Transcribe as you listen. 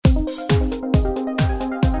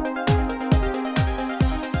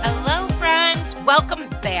Welcome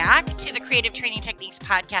back to the Creative Training Techniques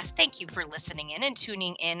podcast. Thank you for listening in and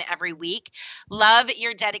tuning in every week. Love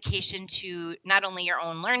your dedication to not only your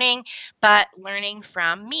own learning, but learning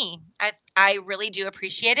from me. I really do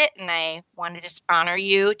appreciate it, and I want to just honor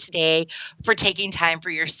you today for taking time for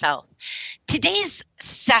yourself. Today's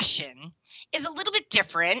session is a little bit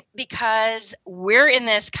different because we're in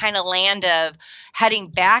this kind of land of heading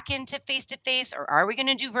back into face-to-face, or are we going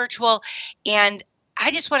to do virtual? And I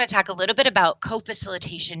just want to talk a little bit about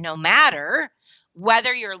co-facilitation, no matter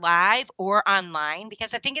whether you're live or online,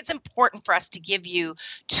 because I think it's important for us to give you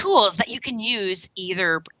tools that you can use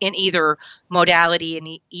either modality,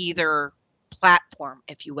 in either platform,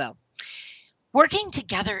 if you will. Working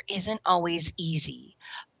together isn't always easy,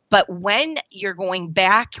 but when you're going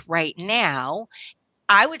back right now,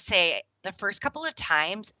 I would say the first couple of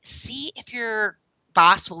times, see if your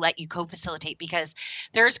boss will let you co-facilitate, because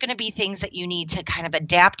there's going to be things that you need to kind of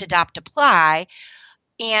adapt, apply.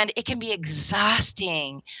 And it can be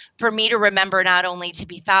exhausting for me to remember not only to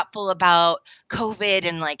be thoughtful about COVID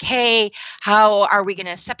and like, hey, how are we going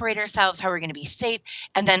to separate ourselves? How are we going to be safe?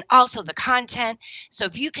 And then also the content. So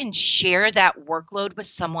if you can share that workload with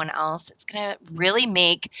someone else, it's going to really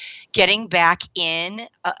make getting back in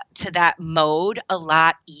to that mode a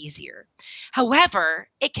lot easier. However,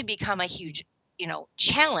 it can become a huge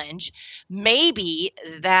challenge. Maybe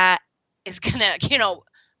that is going to,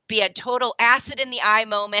 be a total acid in the eye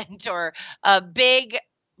moment or a big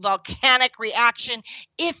volcanic reaction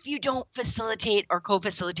if you don't facilitate or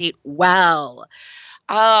co-facilitate well.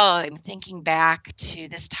 Oh, I'm thinking back to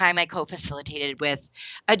this time I co-facilitated with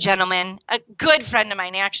a gentleman, a good friend of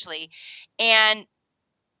mine actually, and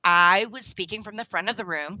I was speaking from the front of the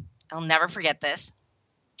room. I'll never forget this.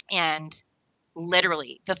 And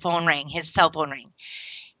literally, the phone rang, his cell phone rang,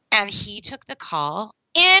 and he took the call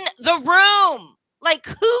in the room. Like,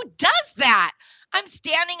 who does that? I'm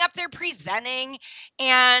standing up there presenting,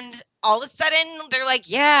 and all of a sudden, they're like,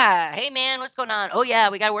 yeah, hey, man, what's going on? Oh, yeah,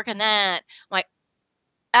 we got to work on that. I'm like,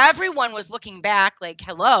 everyone was looking back like,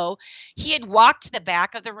 hello. He had walked to the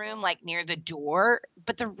back of the room, like near the door,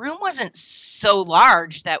 but the room wasn't so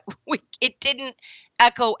large that it didn't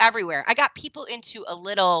echo everywhere. I got people into a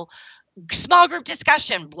little small group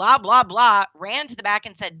discussion, blah, blah, blah, ran to the back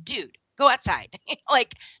and said, dude, go outside.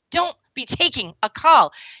 Like, don't be taking a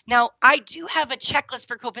call. Now, I do have a checklist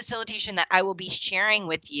for co-facilitation that I will be sharing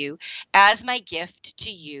with you as my gift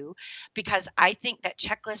to you, because I think that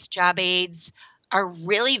checklist job aids are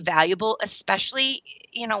really valuable, especially,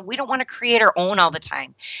 we don't want to create our own all the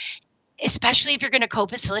time. Especially if you're going to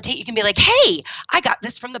co-facilitate, you can be like, hey, I got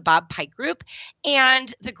this from the Bob Pike group.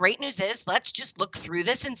 And the great news is, let's just look through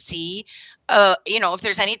this and see, if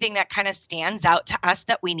there's anything that kind of stands out to us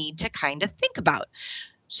that we need to kind of think about.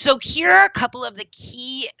 So here are a couple of the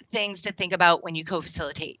key things to think about when you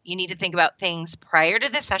co-facilitate. You need to think about things prior to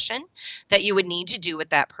the session that you would need to do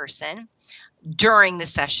with that person. During the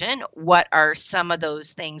session, what are some of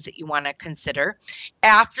those things that you want to consider?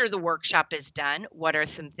 After the workshop is done, what are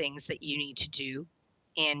some things that you need to do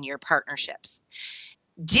in your partnerships?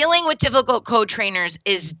 Dealing with difficult co-trainers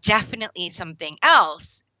is definitely something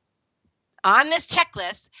else on this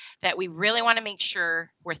checklist that we really want to make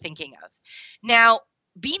sure we're thinking of. Now,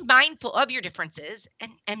 be mindful of your differences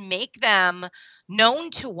and make them known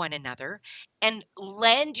to one another, and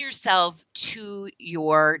lend yourself to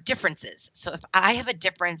your differences. So if I have a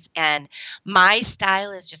difference and my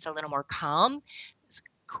style is just a little more calm,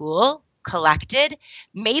 cool, collected,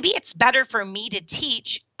 maybe it's better for me to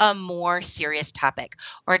teach a more serious topic,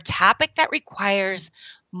 or a topic that requires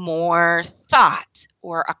more thought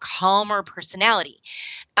or a calmer personality.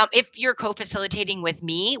 If you're co-facilitating with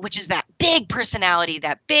me, which is that big personality,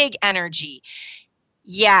 that big energy,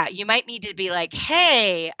 yeah, you might need to be like,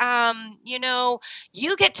 hey,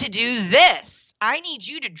 you get to do this. I need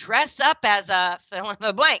you to dress up as a fill in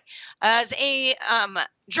the blank, as a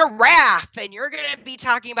giraffe, and you're going to be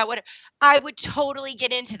talking about what. I would totally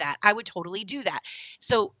get into that. I would totally do that.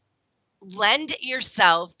 So lend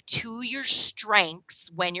yourself to your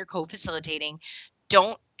strengths when you're co-facilitating.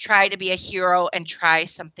 Don't try to be a hero and try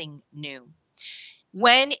something new.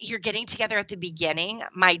 When you're getting together at the beginning,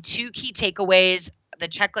 my 2 key takeaways, the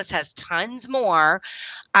checklist has tons more.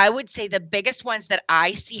 I would say the biggest ones that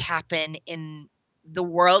I see happen in the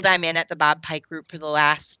world I'm in at the Bob Pike Group for the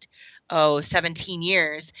last 17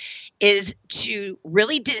 years is to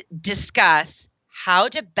really discuss how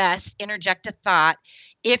to best interject a thought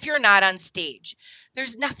if you're not on stage.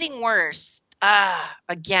 There's nothing worse.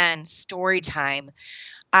 Again, story time.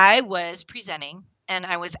 I was presenting and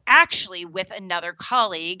I was actually with another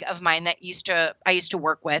colleague of mine that I used to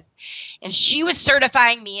work with, and she was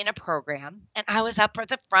certifying me in a program, and I was up at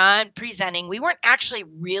the front presenting. We weren't actually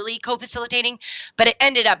really co-facilitating, but it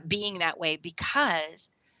ended up being that way because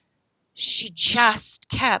she just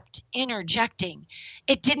kept interjecting.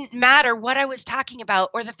 It didn't matter what I was talking about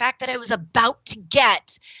or the fact that I was about to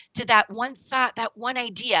get to that one thought, that one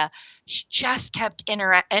idea. She just kept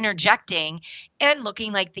interjecting and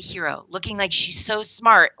looking like the hero, looking like she's so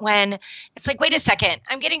smart, when it's like, wait a second,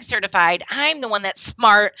 I'm getting certified. I'm the one that's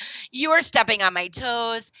smart. You're stepping on my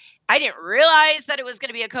toes. I didn't realize that it was going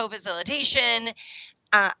to be a co-facilitation.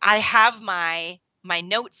 I have my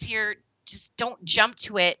notes here. Just don't jump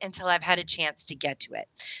to it until I've had a chance to get to it.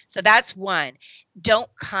 So that's one. Don't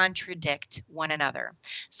contradict one another.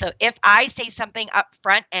 So if I say something up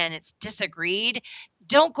front and it's disagreed,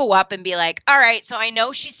 don't go up and be like, all right, so I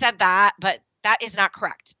know she said that, but that is not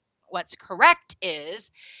correct. What's correct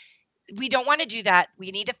is, we don't want to do that.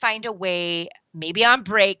 We need to find a way, maybe on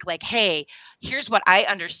break, like, hey, here's what I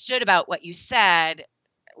understood about what you said.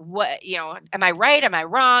 What, am I right? Am I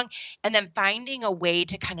wrong? And then finding a way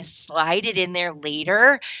to kind of slide it in there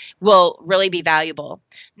later will really be valuable.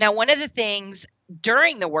 Now, one of the things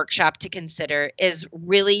during the workshop to consider is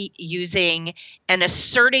really using and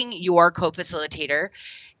asserting your co-facilitator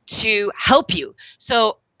to help you.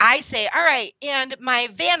 So I say, all right, and my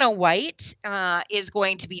Vanna White is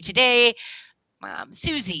going to be today,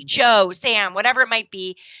 Susie, Joe, Sam, whatever it might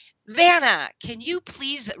be. Vanna, can you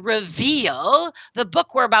please reveal the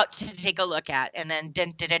book we're about to take a look at? And then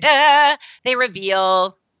they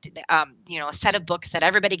reveal, a set of books that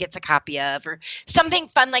everybody gets a copy of, or something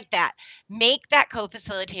fun like that. Make that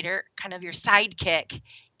co-facilitator kind of your sidekick.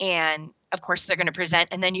 And of course, they're going to present,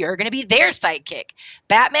 and then you're going to be their sidekick.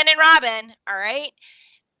 Batman and Robin, all right?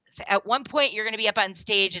 At one point, you're going to be up on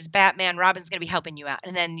stage as Batman. Robin's going to be helping you out.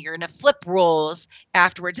 And then you're going to flip roles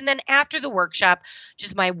afterwards. And then after the workshop,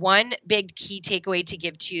 just my one big key takeaway to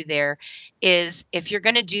give to you there is, if you're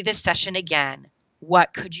going to do this session again,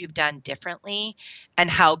 what could you have done differently? And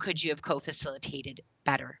how could you have co-facilitated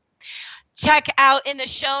better? Check out in the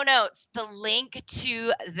show notes the link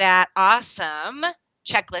to that awesome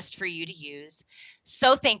checklist for you to use.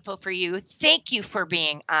 So thankful for you. Thank you for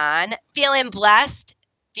being on. Feeling blessed.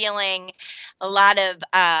 Feeling a lot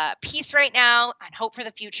of peace right now and hope for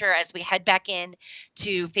the future as we head back in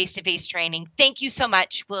to face-to-face training. Thank you so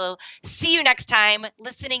much. We'll see you next time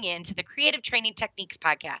listening in to the Creative Training Techniques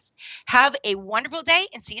podcast. Have a wonderful day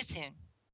and see you soon.